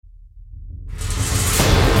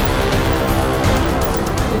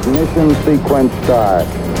Ignition sequence start.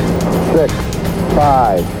 6,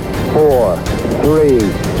 5, 4, 3,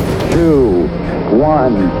 2,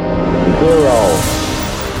 1, 0.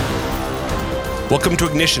 Welcome to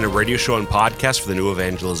Ignition, a radio show and podcast for the new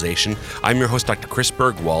evangelization. I'm your host, Dr. Chris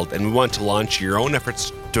Bergwald, and we want to launch your own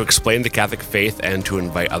efforts to explain the Catholic faith and to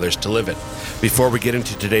invite others to live it. Before we get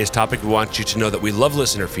into today's topic, we want you to know that we love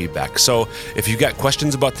listener feedback. So if you've got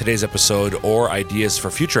questions about today's episode or ideas for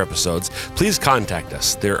future episodes, please contact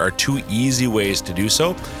us. There are two easy ways to do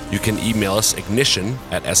so. You can email us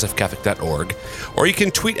ignition@sfcatholic.org, or you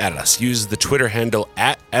can tweet at us. Use the Twitter handle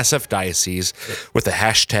 @sfdiocese with the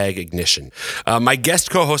hashtag ignition. My guest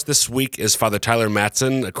co-host this week is Father Tyler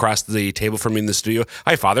Mattson, across the table from me in the studio.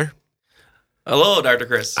 Hi, Father. Hello, Dr.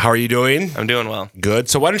 Chris. How are you doing? I'm doing well. Good.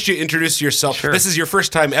 So why don't you introduce yourself? Sure. This is your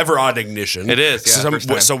first time ever on Ignition. It is, yeah. First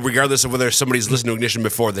time. So regardless of whether somebody's listened to Ignition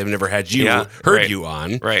before, they've never had you, heard you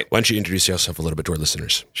on. Right. Why don't you introduce yourself a little bit to our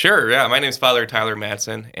listeners? Sure, yeah. My name is Father Tyler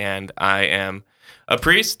Mattson, and I am a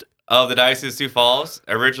priest of the Diocese of Sioux Falls,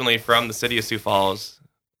 originally from the city of Sioux Falls.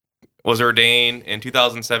 Was ordained in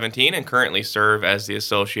 2017 and currently serve as the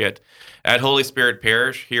associate at Holy Spirit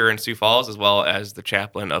Parish here in Sioux Falls, as well as the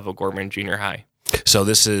chaplain of O'Gorman Junior High. So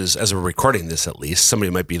this is, as we're recording this at least, somebody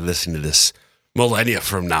might be listening to this millennia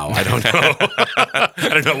from now. I don't know. I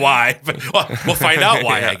don't know why, but we'll find out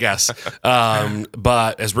why, I guess.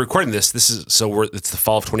 But as we're recording this is it's the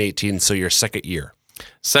fall of 2018, so your second year.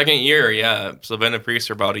 Second year, yeah. So been a priest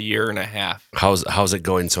for about a year and a half. How's it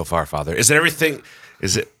going so far, Father? Is it everything?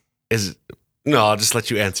 No, I'll just let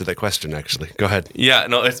you answer that question, actually. Go ahead. Yeah,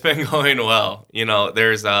 no, it's been going well. You know,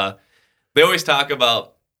 there's, they always talk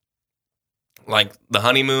about, like, the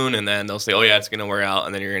honeymoon, and then they'll say, oh, yeah, it's going to wear out,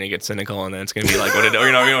 and then you're going to get cynical, and then it's going to be like, like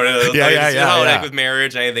with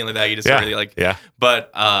marriage, anything like that, you just really, like, But,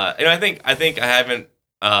 I think I haven't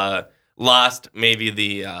lost maybe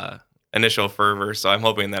the initial fervor, so I'm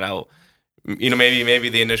hoping that I'll, maybe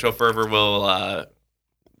the initial fervor will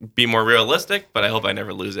be more realistic, but I hope I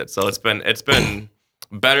never lose it. So it's been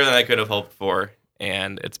better than I could have hoped for,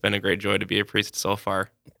 and it's been a great joy to be a priest so far.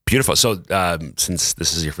 Beautiful. So since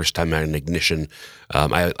this is your first time at an Ignition,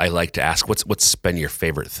 I like to ask, what's been your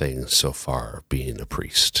favorite thing so far being a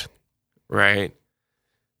priest? Right.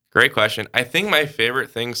 Great question. I think my favorite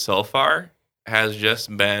thing so far has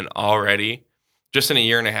just been already, just in a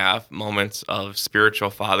year and a half, moments of spiritual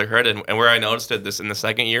fatherhood. And where I noticed it this in the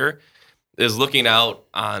second year is looking out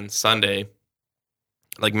on Sunday,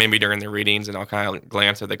 like maybe during the readings, and I'll kind of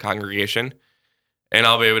glance at the congregation, and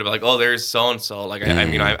I'll be able to be like, oh, there's so-and-so. Like,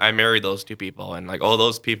 I married those two people, and like, oh,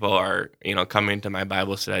 those people are, coming to my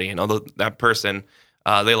Bible study, and that person,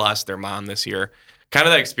 they lost their mom this year. Kind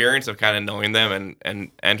of that experience of kind of knowing them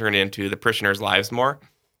and entering into the parishioners' lives more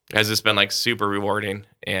has just been like super rewarding.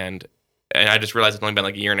 And I just realized it's only been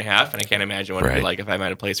like a year and a half, and I can't imagine what it'd be like if I'm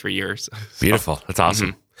at a place for years. Beautiful. That's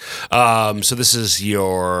awesome. So this is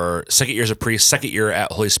your second year as a priest, second year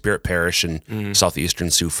at Holy Spirit Parish in southeastern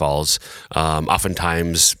Sioux Falls.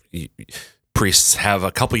 Oftentimes, priests have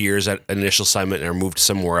a couple years at initial assignment and are moved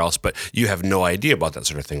somewhere else, but you have no idea about that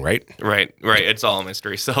sort of thing, right? Right. It's all a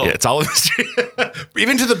mystery. So yeah, it's all a mystery,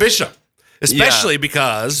 even to the bishop, especially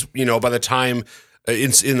because by the time.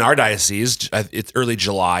 In our diocese, it's early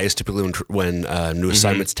July is typically when new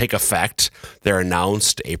assignments take effect. They're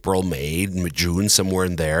announced April, May, June, somewhere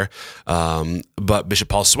in there. But Bishop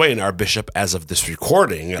Paul Swain, our bishop as of this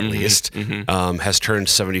recording at least, has turned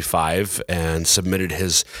 75 and submitted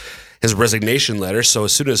his resignation letter. So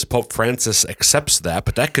as soon as Pope Francis accepts that,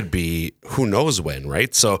 but that could be who knows when,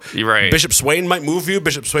 right? So Bishop Swain might move you,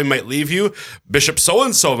 Bishop Swain might leave you, Bishop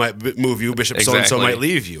so-and-so might move you, Bishop so-and-so might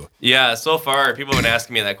leave you. Yeah, so far people have been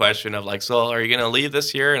asking me that question of like, so are you going to leave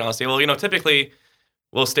this year? And I'll say, well, typically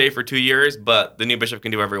we'll stay for 2 years, but the new bishop can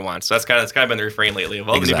do whatever he wants. So that's kind of been the refrain lately of,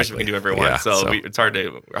 the new bishop can do whatever he wants. So it's hard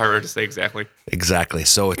to say exactly. Exactly.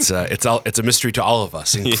 So it's a mystery to all of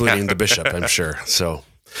us, including the bishop, I'm sure. So.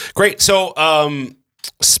 Great. So,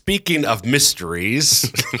 speaking of mysteries,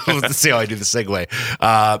 let's see how I do the segue.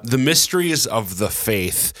 The mysteries of the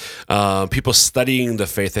faith, people studying the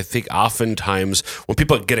faith, I think oftentimes when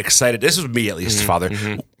people get excited, this is me at least, Father.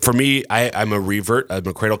 For me, I'm a revert. I'm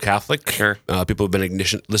a cradle Catholic. Sure. People have been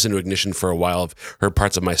listening to Ignition for a while. I've heard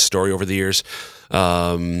parts of my story over the years.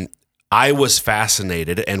 I was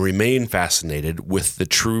fascinated and remain fascinated with the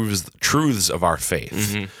truths of our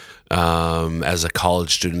faith. As a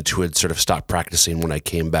college student who had sort of stopped practicing when I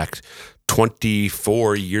came back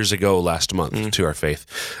 24 years ago last month to our faith.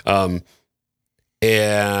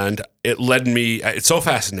 And it led me, it's so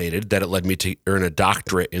fascinated that it led me to earn a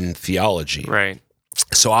doctorate in theology. Right.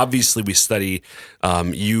 So obviously we study,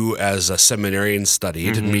 you as a seminarian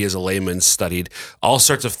studied, and me as a layman studied all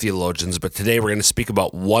sorts of theologians. But today we're going to speak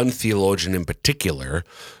about one theologian in particular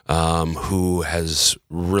who has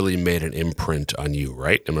really made an imprint on you,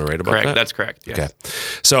 right? Am I right about that? That's correct. Yes. Okay.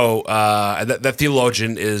 So that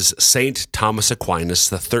theologian is St. Thomas Aquinas,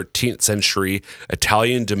 the 13th century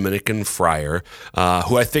Italian Dominican friar,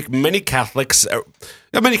 who I think many Catholics,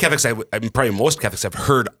 probably most Catholics have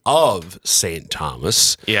heard of St.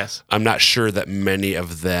 Thomas. Yes. I'm not sure that many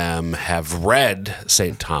of them have read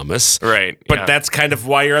St. Thomas. Right. But that's kind of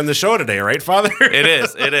why you're on the show today, right, Father? It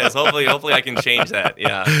is. Hopefully I can change that.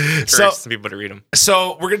 Yeah. Encourage some people to read them.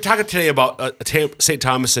 So we're going to talk today about St.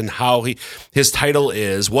 Thomas and how his title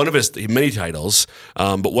is, one of his many titles,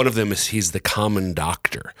 but one of them is he's the common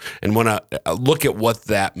doctor. And want to look at what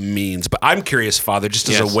that means. But I'm curious, Father, just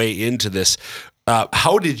as a way into this,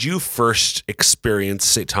 how did you first experience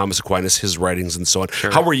St. Thomas Aquinas, his writings and so on?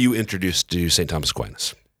 Sure. How were you introduced to St. Thomas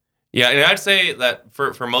Aquinas? Yeah, and I'd say that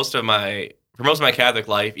for most of my Catholic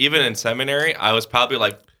life, even in seminary, I was probably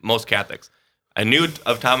like most Catholics. I knew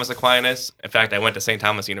of Thomas Aquinas. In fact, I went to St.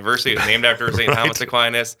 Thomas University. It was named after St. Thomas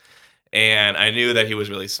Aquinas. And I knew that he was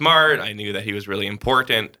really smart. I knew that he was really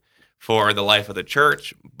important for the life of the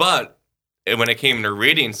church. But when it came to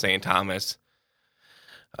reading St. Thomas,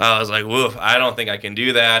 I was like, woof, I don't think I can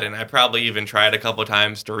do that. And I probably even tried a couple of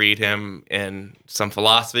times to read him in some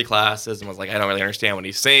philosophy classes and was like, I don't really understand what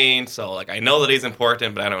he's saying. So like, I know that he's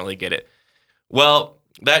important, but I don't really get it. Well,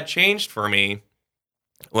 that changed for me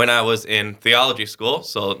when I was in theology school.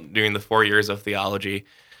 So during the 4 years of theology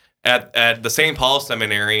at the St. Paul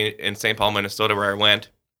Seminary in St. Paul, Minnesota, where I went,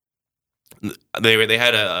 they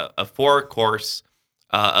had a 4-course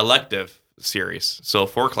elective series. So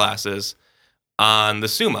 4 classes on the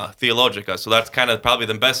Summa Theologica. So that's kind of probably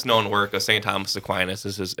the best known work of St. Thomas Aquinas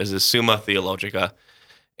is his Summa Theologica.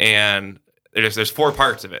 And there's 4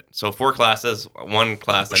 parts of it. So 4 classes, 1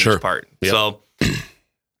 class on each part. Yep. So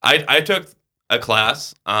I took a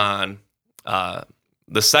class on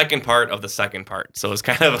the second part of the second part. So it's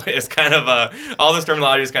kind of all this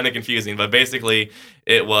terminology is kind of confusing, but basically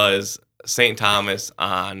it was St. Thomas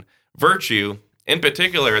on virtue. In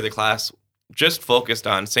particular, the class just focused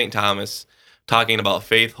on St. Thomas talking about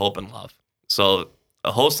faith, hope, and love. So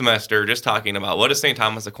a whole semester just talking about what does St.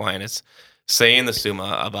 Thomas Aquinas say in the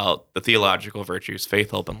Summa about the theological virtues,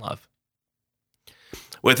 faith, hope, and love.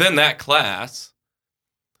 Within that class,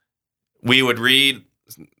 we would read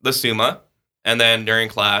the Summa, and then during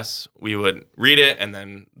class, we would read it, and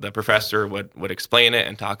then the professor would explain it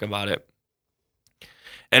and talk about it.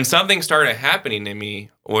 And something started happening to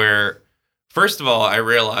me where, first of all, I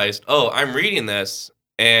realized, I'm reading this,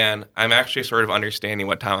 and I'm actually sort of understanding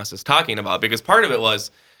what Thomas is talking about, because part of it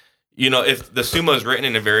was, if the Summa is written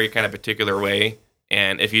in a very kind of particular way,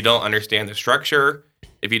 and if you don't understand the structure,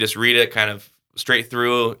 if you just read it kind of straight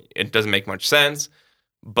through, it doesn't make much sense.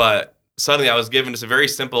 But suddenly I was given just a very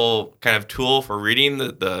simple kind of tool for reading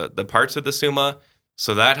the parts of the Summa,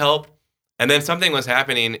 so that helped. And then something was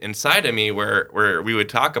happening inside of me where we would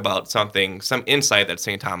talk about some insight that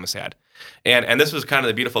St. Thomas had. And this was kind of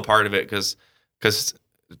the beautiful part of it, because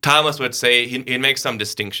Thomas would say, he'd make some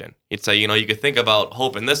distinction. He'd say, you could think about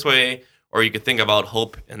hope in this way, or you could think about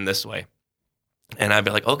hope in this way. And I'd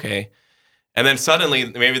be like, okay. And then suddenly,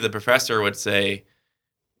 maybe the professor would say,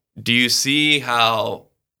 do you see how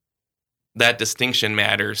that distinction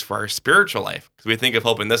matters for our spiritual life? Because we think of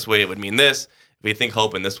hope in this way, it would mean this. If we think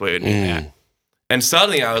hope in this way, it would mean that. And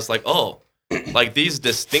suddenly I was like, like these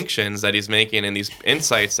distinctions that he's making and these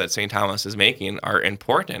insights that St. Thomas is making are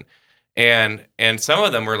important. And some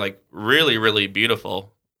of them were like really, really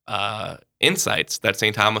beautiful insights that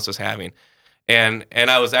St. Thomas was having. And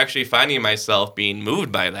I was actually finding myself being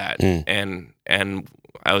moved by that. And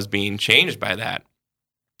I was being changed by that.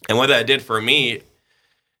 And what that did for me,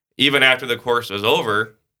 even after the course was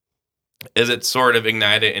over, is it sort of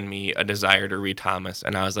ignited in me a desire to read Thomas.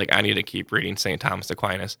 And I was like, I need to keep reading St. Thomas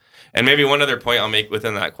Aquinas. And maybe one other point I'll make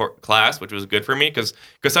within that class, which was good for me, because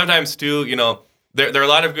sometimes too, there are a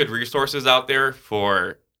lot of good resources out there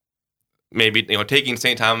for maybe, taking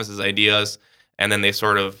St. Thomas's ideas, and then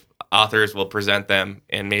authors will present them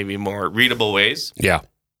in maybe more readable ways. Yeah.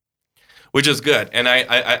 Which is good. And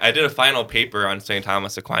I did a final paper on St.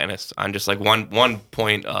 Thomas Aquinas on just like one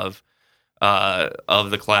point of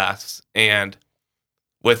the class. And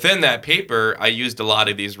within that paper, I used a lot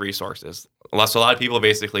of these resources. So a lot of people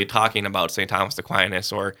basically talking about St. Thomas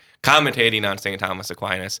Aquinas or commentating on St. Thomas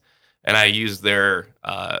Aquinas. And I used their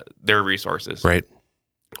resources. Right.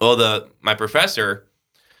 Well, my professor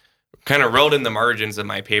kind of wrote in the margins of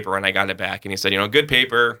my paper when I got it back, and he said, good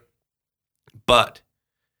paper, But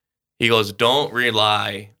he goes, don't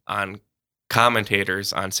rely on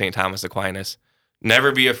commentators on St. Thomas Aquinas.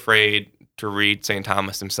 Never be afraid to read St.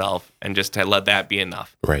 Thomas himself and just to let that be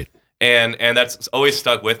enough. Right. And that's always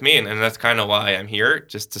stuck with me. And that's kind of why I'm here,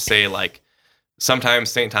 just to say, like, sometimes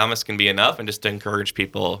St. Thomas can be enough, and just to encourage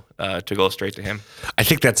people to go straight to him. I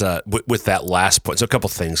think that's with that last point. So a couple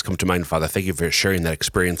things come to mind, Father. Thank you for sharing that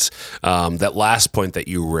experience. That last point that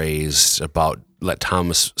you raised about let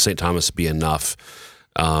St. Thomas be enough.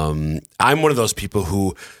 I'm one of those people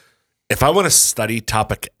who, if I want to study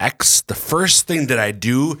topic X, the first thing that I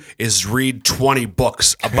do is read 20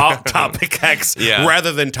 books about topic X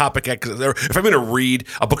rather than topic X. If I'm going to read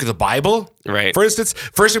a book of the Bible, right, for instance,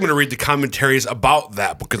 first I'm going to read the commentaries about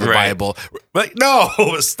that book of the Bible. Like, no,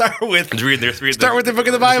 start with the book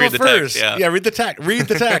of the Bible first. Text, read the text. Read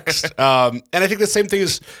the text. And I think the same thing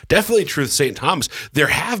is definitely true with St. Thomas. There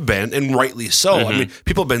have been, and rightly so. I mean,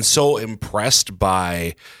 people have been so impressed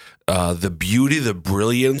by the beauty, the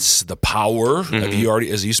brilliance, the power,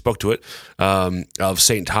 as you spoke to it, of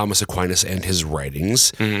St. Thomas Aquinas and his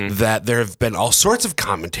writings, that there have been all sorts of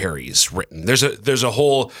commentaries written. There's a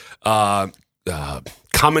whole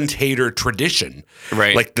commentator tradition,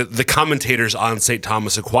 right? Like the commentators on St.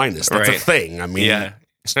 Thomas Aquinas. That's a thing. I mean,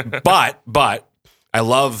 but I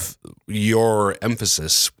love your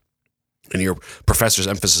emphasis and your professor's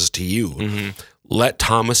emphasis to you. Let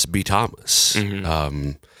Thomas be Thomas.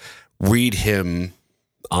 Read him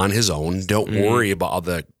on his own. Don't worry about all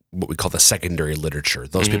what we call the secondary literature,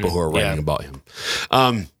 those people who are writing about him.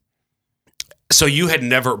 So you had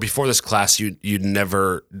never, before this class, you'd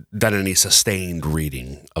never done any sustained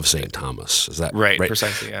reading of St. Thomas. Is that right?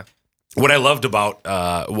 Precisely, yeah. What I loved about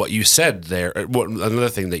what you said there, another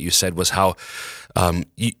thing that you said was how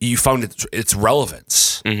you found its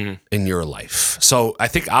relevance in your life. So I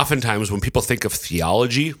think oftentimes when people think of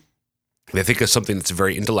theology, they think of something that's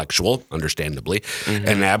very intellectual, understandably,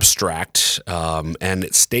 and abstract, and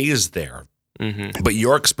it stays there. But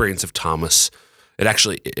your experience of Thomas, it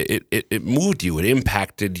actually it moved you, it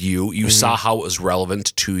impacted you. You saw how it was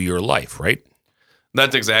relevant to your life, right?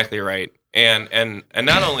 That's exactly right. And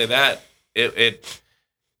not only that,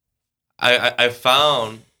 I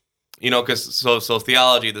found, because so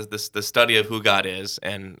theology, the study of who God is,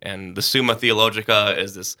 and the Summa Theologica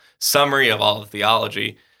is this summary of all of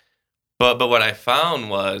theology. But what I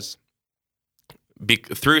found was,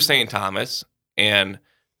 through St. Thomas and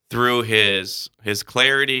through his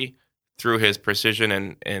clarity, through his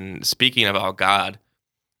precision in speaking about God,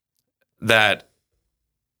 that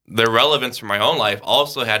the relevance for my own life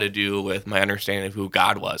also had to do with my understanding of who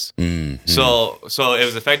God was. So it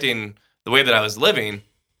was affecting the way that I was living,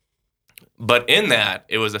 but in that,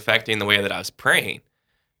 it was affecting the way that I was praying.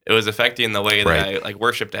 It was affecting the way that I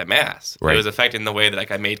worshipped at Mass. It was affecting the way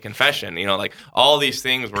that I made confession. All these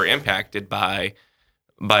things were impacted by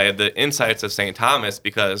the insights of St. Thomas,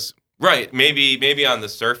 because maybe on the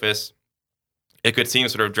surface it could seem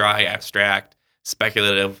sort of dry, abstract,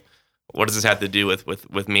 speculative. What does this have to do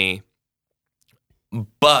with me?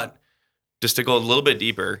 But just to go a little bit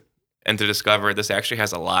deeper and to discover this actually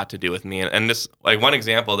has a lot to do with me. And this, like, one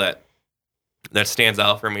example that stands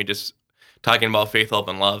out for me, just talking about faith, hope,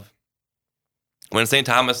 and love. When St.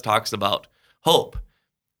 Thomas talks about hope,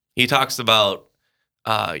 he talks about,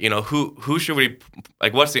 who should we,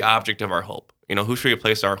 like, what's the object of our hope? Who should we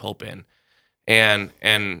place our hope in? And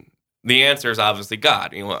the answer is obviously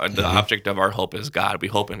God. The object of our hope is God. We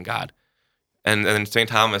hope in God. And then St.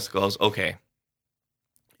 Thomas goes, okay,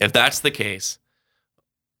 if that's the case,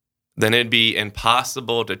 then it'd be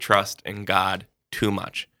impossible to trust in God too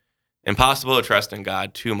much. Impossible to trust in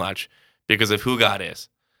God too much because of who God is.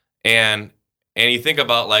 And you think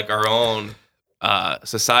about, like, our own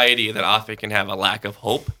society that often can have a lack of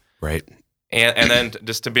hope. Right. And then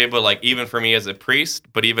just to be able to, like, even for me as a priest,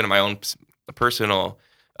 but even in my own personal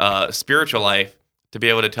spiritual life, to be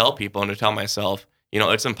able to tell people and to tell myself,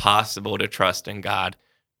 it's impossible to trust in God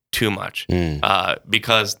too much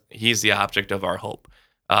because he's the object of our hope.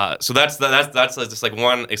 So that's just like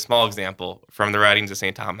a small example from the writings of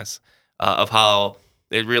St. Thomas of how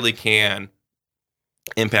it really can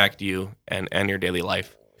impact you and your daily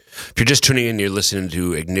life. If you're just tuning in, you're listening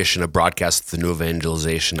to Ignition, a broadcast of the New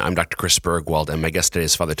Evangelization. I'm Dr. Chris Bergwald, and my guest today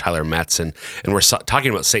is Father Tyler Mattson, and we're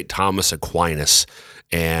talking about St. Thomas Aquinas.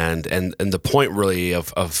 And the point really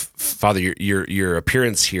of Father, your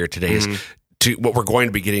appearance here today is to what we're going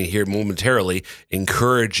to be getting here momentarily,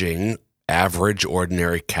 encouraging average,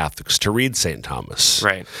 ordinary Catholics to read St. Thomas.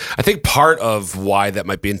 Right. I think part of why that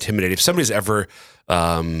might be intimidating, if somebody's ever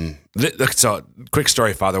So, quick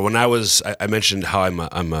story, Father. When I mentioned how I'm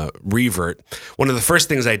a revert. One of the first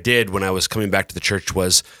things I did when I was coming back to the church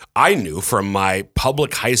was I knew from my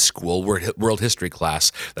public high school world history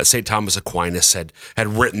class that St. Thomas Aquinas had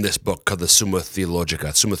written this book called the Summa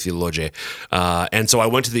Theologiae. And so I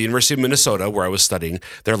went to the University of Minnesota where I was studying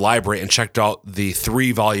their library and checked out the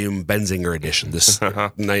 3-volume Benzinger edition, this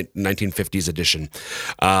 1950s edition.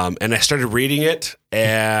 And I started reading it.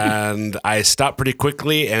 And I stopped pretty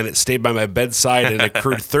quickly, and it stayed by my bedside and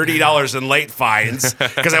accrued $30 in late fines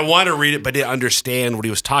because I wanted to read it but didn't understand what he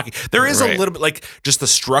was talking. There is a little bit like just the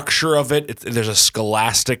structure of it. There's a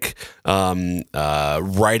scholastic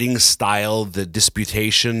writing style, the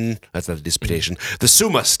disputation. That's not a disputation. The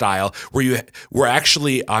Summa style, where we're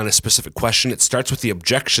actually on a specific question. It starts with the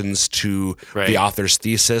objections to the author's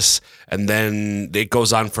thesis, and then it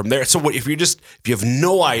goes on from there. So if you have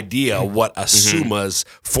no idea what a Summa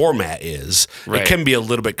format is, it can be a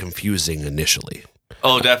little bit confusing initially.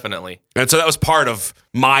 Oh, definitely. And so that was part of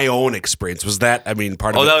my own experience. Was that? I mean,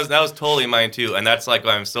 part of it? That was totally mine too. And that's like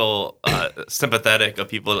why I'm so sympathetic of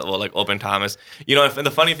people that will like open Thomas. You know, and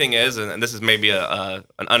the funny thing is, and this is maybe an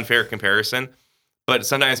unfair comparison, but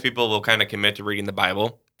sometimes people will kind of commit to reading the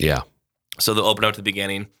Bible. Yeah. So they'll open up to the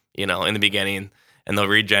beginning, in the beginning, and they'll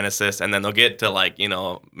read Genesis, and then they'll get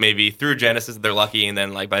to maybe through Genesis they're lucky, and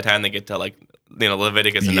then like by the time they get to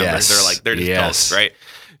Leviticus and Numbers, they're just toast, right?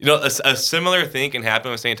 A similar thing can happen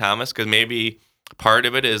with St. Thomas because maybe part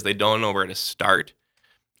of it is they don't know where to start,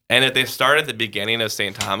 and if they start at the beginning of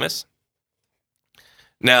St. Thomas,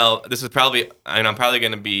 now this is I'm probably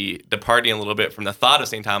going to be departing a little bit from the thought of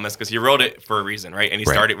St. Thomas because he wrote it for a reason, right? And he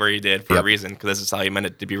started where he did for a reason because this is how he meant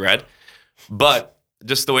it to be read, but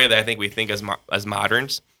just the way that I think we think as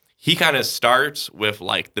moderns, he kind of starts with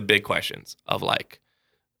like the big questions of like,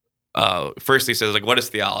 first he says like, what is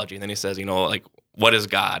theology? And then he says, like, what is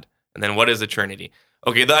God? And then what is the Trinity?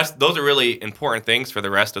 Okay, those are really important things for the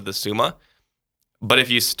rest of the Summa. But if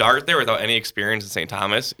you start there without any experience in St.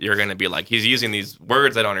 Thomas, you're going to be like, he's using these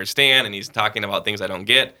words I don't understand, and he's talking about things I don't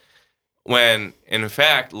get. When in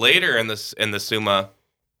fact, later in the Summa,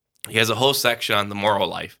 he has a whole section on the moral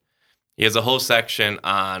life. He has a whole section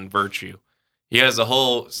on virtue. He has a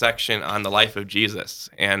whole section on the life of Jesus.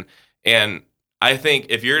 And I think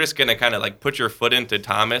if you're just going to kind of like put your foot into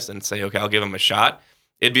Thomas and say, okay, I'll give him a shot,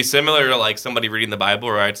 it'd be similar to like somebody reading the Bible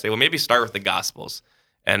where I'd say, well, maybe start with the Gospels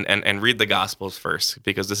and read the Gospels first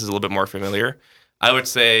because this is a little bit more familiar. I would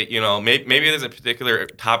say, maybe there's a particular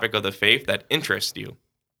topic of the faith that interests you.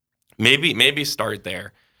 Maybe start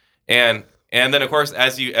there. And then, of course,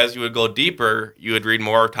 as you would go deeper, you would read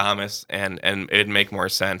more of Thomas, and it'd make more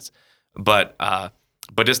sense. But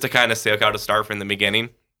just to kind of say, okay, how to start from the beginning,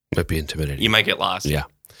 might be intimidating. You might get lost. Yeah.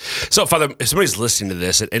 So, Father, if somebody's listening to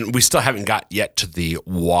this, and we still haven't got yet to the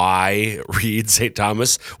why read St.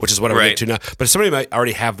 Thomas, which is what I'm going to now, but if somebody might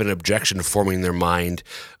already have an objection forming in their mind,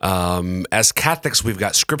 as Catholics, we've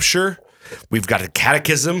got Scripture, we've got a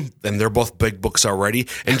catechism, and they're both big books already.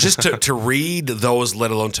 And just to read those, let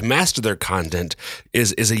alone to master their content,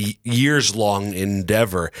 is a years-long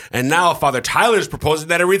endeavor. And now Father Tyler's proposing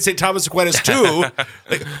that I read St. Thomas Aquinas too.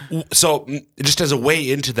 So just as a way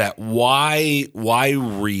into that, why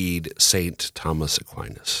read St. Thomas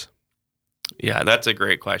Aquinas? Yeah, that's a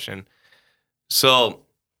great question. So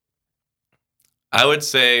I would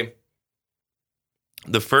say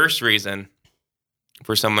the first reason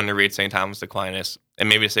for someone to read St. Thomas Aquinas, and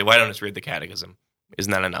maybe to say, why don't I just read the Catechism?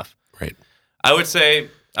 Isn't that enough? Right. I would say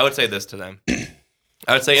this to them.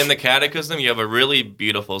 I would say in the Catechism, you have a really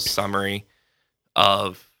beautiful summary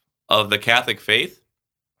of the Catholic faith,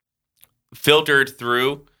 filtered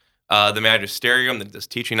through the magisterium, this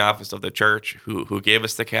teaching office of the Church, who gave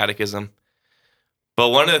us the Catechism. But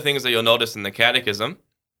one of the things that you'll notice in the Catechism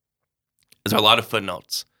is there are a lot of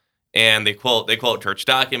footnotes, and they quote church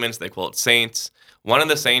documents, they quote saints. One of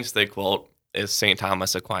the saints they quote is St.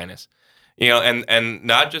 Thomas Aquinas. And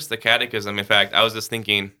not just the Catechism. In fact, I was just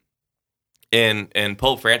thinking in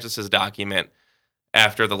Pope Francis's document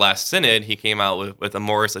after the last synod, he came out with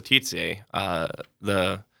Amoris Laetitia,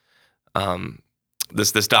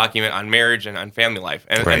 this document on marriage and on family life.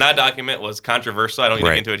 And that document was controversial. I don't need to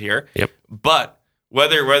get into it here. Yep. But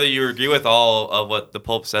whether you agree with all of what the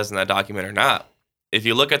Pope says in that document or not, if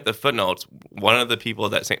you look at the footnotes, one of the people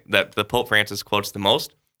that the Pope Francis quotes the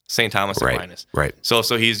most, St. Thomas Aquinas. Right. So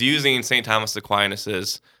he's using St. Thomas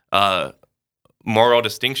Aquinas's moral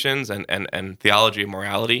distinctions and theology of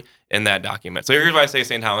morality in that document. So here's why I say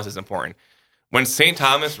St. Thomas is important. When St.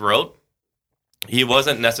 Thomas wrote, he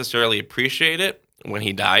wasn't necessarily appreciated when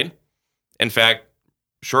he died. In fact,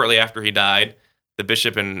 shortly after he died, the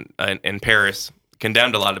bishop in Paris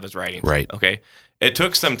condemned a lot of his writings. Right. Okay. It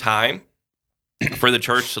took some time for the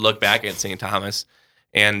church to look back at St. Thomas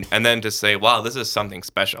and then to say, wow, this is something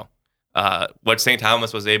special. What St.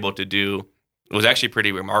 Thomas was able to do was actually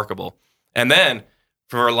pretty remarkable. And then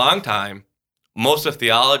for a long time, most of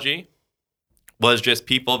theology was just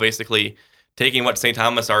people basically taking what St.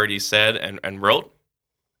 Thomas already said and wrote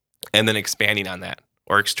and then expanding on that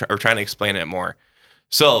or trying to explain it more.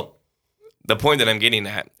 So the point that I'm getting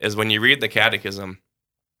at is when you read the Catechism,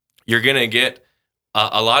 you're going to get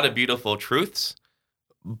a lot of beautiful truths,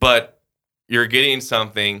 but you're getting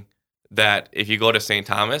something that if you go to St.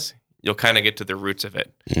 Thomas, you'll kind of get to the roots of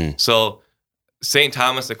it. So St.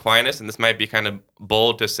 Thomas Aquinas, and this might be kind of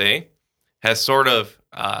bold to say, has sort of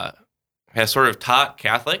taught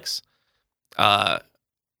Catholics a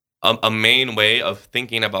main way of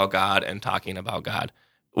thinking about God and talking about God,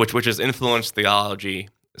 which has influenced theology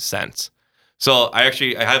since. So I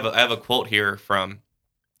have a quote here from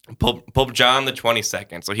Pope John the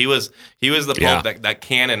 22nd. So he was the pope that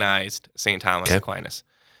canonized St. Thomas Aquinas,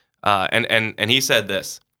 and he said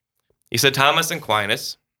this. He said, Thomas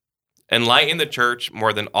Aquinas enlightened the church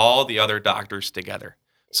more than all the other doctors together.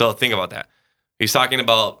 So think about that. He's talking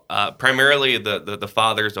about primarily the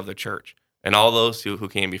fathers of the church and all those who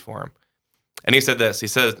came before him. And he said this. He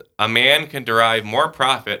says, a man can derive more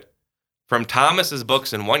profit from Thomas's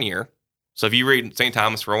books in 1 year. So if you read St.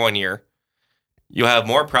 Thomas for 1 year, you'll have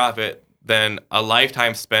more profit than a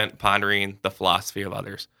lifetime spent pondering the philosophy of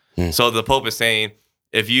others. So the Pope is saying,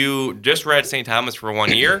 if you just read St. Thomas for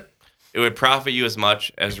 1 year, it would profit you as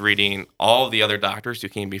much as reading all the other doctors who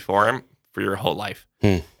came before him for your whole life.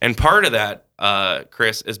 And part of that,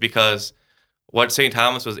 Chris, is because what St.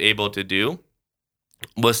 Thomas was able to do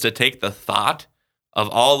was to take the thought of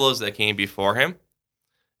all those that came before him,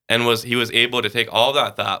 and he was able to take all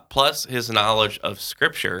that thought plus his knowledge of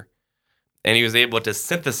Scripture, and he was able to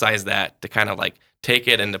synthesize that to kind of like take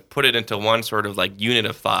it and to put it into one sort of like unit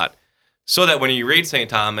of thought, so that when you read St.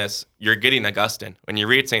 Thomas, you're getting Augustine. When you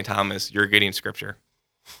read St. Thomas, you're getting Scripture.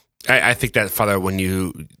 I think that, Father,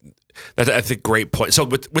 that's a great point. So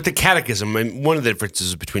with the Catechism, and one of the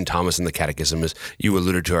differences between Thomas and the Catechism is, you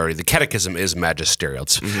alluded to already, the Catechism is magisterial.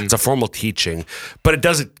 It's a formal teaching, but it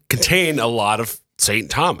doesn't contain a lot of St.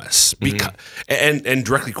 Thomas and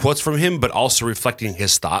directly quotes from him, but also reflecting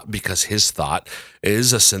his thought, because his thought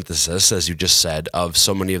is a synthesis, as you just said, of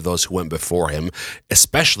so many of those who went before him,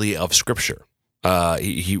 especially of Scripture.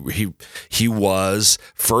 He was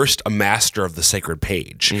first a master of the sacred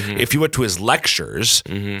page. If you went to his lectures,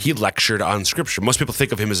 he lectured on Scripture. Most people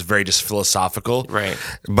think of him as very just philosophical, right?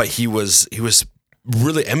 But he was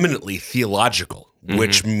really eminently theological,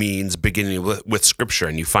 which means beginning with Scripture,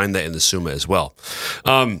 and you find that in the Summa as well.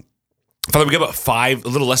 Father, we got about a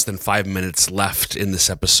little less than 5 minutes left in this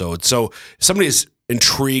episode. So if somebody's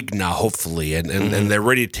intrigued now, hopefully, and they're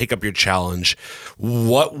ready to take up your challenge,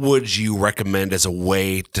 what would you recommend as a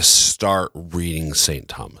way to start reading St.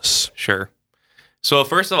 Thomas? Sure. So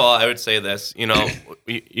first of all, I would say this.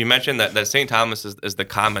 You mentioned that St. Thomas is the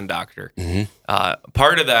common doctor.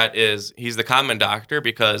 Part of that is he's the common doctor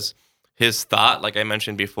because his thought, like I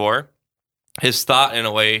mentioned before, his thought in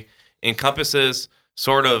a way encompasses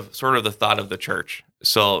sort of the thought of the church.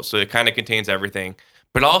 So it kind of contains everything.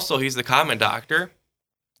 But also he's the common doctor.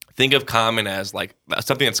 Think of common as like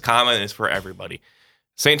something that's common is for everybody.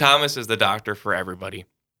 St. Thomas is the doctor for everybody.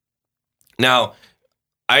 Now,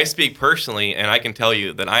 I speak personally, and I can tell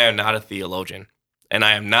you that I am not a theologian, and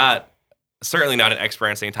I am certainly not an expert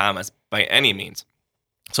in St. Thomas by any means.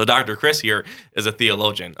 So Dr. Chris here is a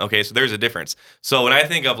theologian. Okay, so there's a difference. So when I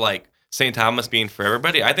think of like St. Thomas being for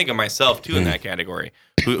everybody, I think of myself too in that category,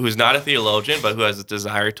 who's not a theologian, but who has a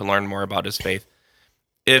desire to learn more about his faith.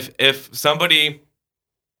 If somebody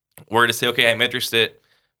were to say, okay, I'm interested,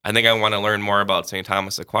 I think I want to learn more about St.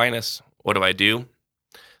 Thomas Aquinas, what do I do?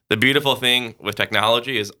 The beautiful thing with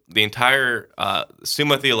technology is the entire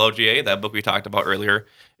Summa Theologiae, that book we talked about earlier,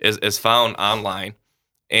 is found online,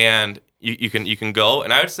 and you can go.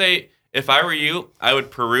 And I would say, if I were you, I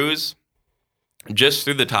would peruse just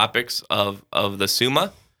through the topics of the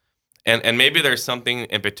Summa, and maybe there's something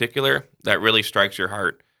in particular that really strikes your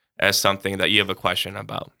heart as something that you have a question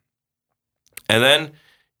about, and then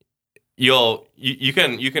you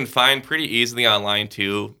can find pretty easily online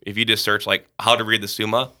too, if you just search like how to read the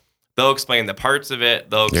Summa. They'll explain the parts of it.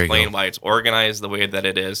 They'll explain why it's organized the way that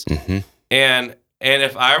it is. And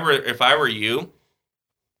if I were you,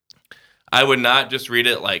 I would not just read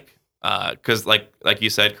it like because like you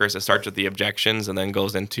said, Chris, it starts with the objections and then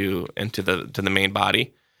goes into the main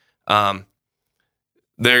body.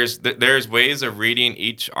 There's ways of reading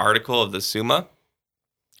each article of the Summa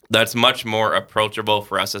that's much more approachable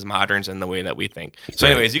for us as moderns in the way that we think. So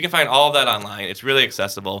anyways, you can find all of that online. It's really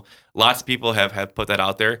accessible. Lots of people have put that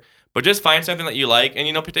out there. But just find something that you like.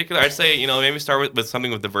 And, particular, I'd say, maybe start with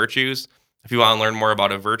something with the virtues if you want to learn more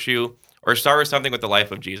about a virtue, or start with something with the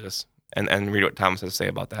life of Jesus and read what Thomas has to say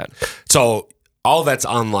about that. So all that's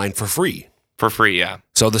online for free. For free, yeah.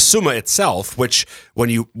 So the Summa itself, which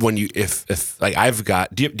if like I've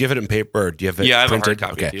got, do you have it in paper or do you have it I have printed? a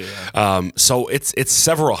hard copy Okay. too, yeah. So it's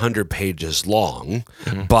several hundred pages long,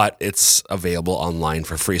 but it's available online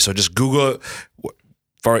for free. So just Google it.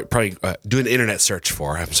 Probably do an internet search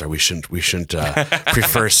for. I'm sorry, we shouldn't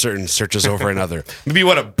prefer certain searches over another. Maybe you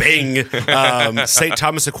want to bang St.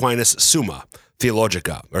 Thomas Aquinas Summa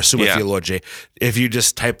Theologica or Summa Theologiae. If you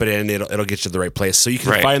just type it in, it'll get you to the right place. So you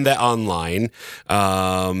can find that online.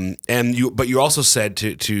 But you also said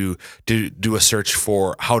to do a search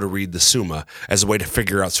for how to read the Summa as a way to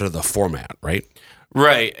figure out sort of the format, right?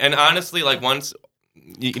 Right. And honestly, like once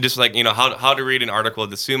you just how to read an article of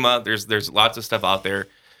the Summa, there's lots of stuff out there.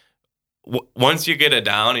 Once you get it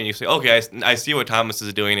down and you say, okay, I see what Thomas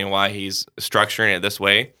is doing and why he's structuring it this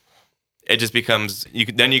way, it just becomes you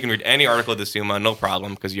can read any article of the Summa, no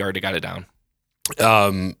problem, because you already got it down.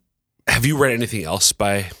 Have you read anything else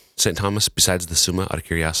by St. Thomas besides the Summa, out of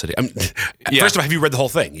curiosity? First of all, have you read the whole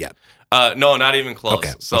thing yet? No, not even close.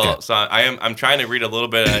 Okay. So I'm trying to read a little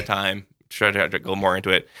bit at a time, try to go more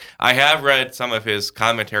into it. I have read some of his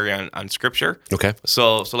commentary on Scripture. Okay.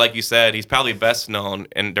 So like you said, he's probably best known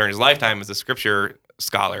during his lifetime as a Scripture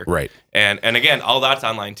scholar. Right. And again, all that's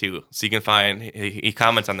online too. So you can find he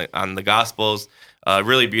comments on the Gospels.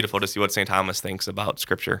 Really beautiful to see what St. Thomas thinks about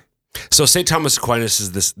Scripture. So St. Thomas Aquinas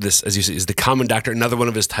is this as you say, is the common doctor. Another one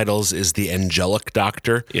of his titles is the angelic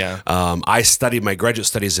doctor. Yeah. I studied my graduate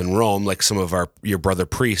studies in Rome, like some of your brother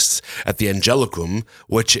priests, at the Angelicum,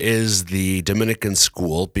 which is the Dominican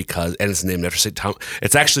school and it's named after St. Thomas.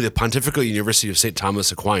 It's actually the Pontifical University of St. Thomas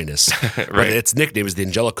Aquinas, Right. But its nickname is the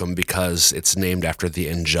Angelicum because it's named after the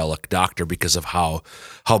angelic doctor because of how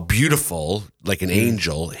beautiful, like an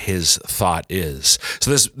angel, his thought is.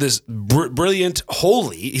 So this brilliant,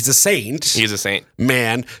 holy, he's a saint. He's a saint.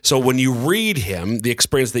 Man. So when you read him, the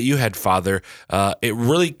experience that you had, Father,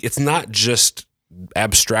 it's not just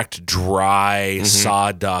abstract, dry,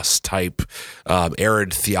 sawdust type,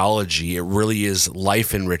 arid theology. It really is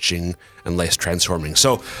life enriching and life transforming.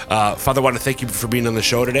 So, Father, I want to thank you for being on the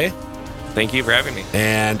show today. Thank you for having me.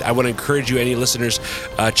 And I want to encourage you, any listeners,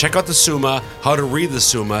 check out the Summa, how to read the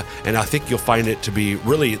Summa, and I think you'll find it to be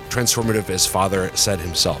really transformative, as Father said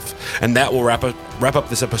himself. And that will wrap up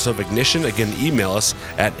this episode of Ignition. Again, email us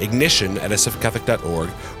at ignition@sfcatholic.org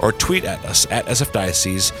or tweet at us at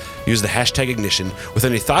sfdiocese. Use the hashtag Ignition with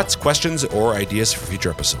any thoughts, questions, or ideas for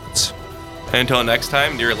future episodes. Until next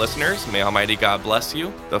time, dear listeners, may Almighty God bless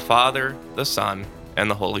you, the Father, the Son, and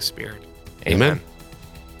the Holy Spirit. Amen.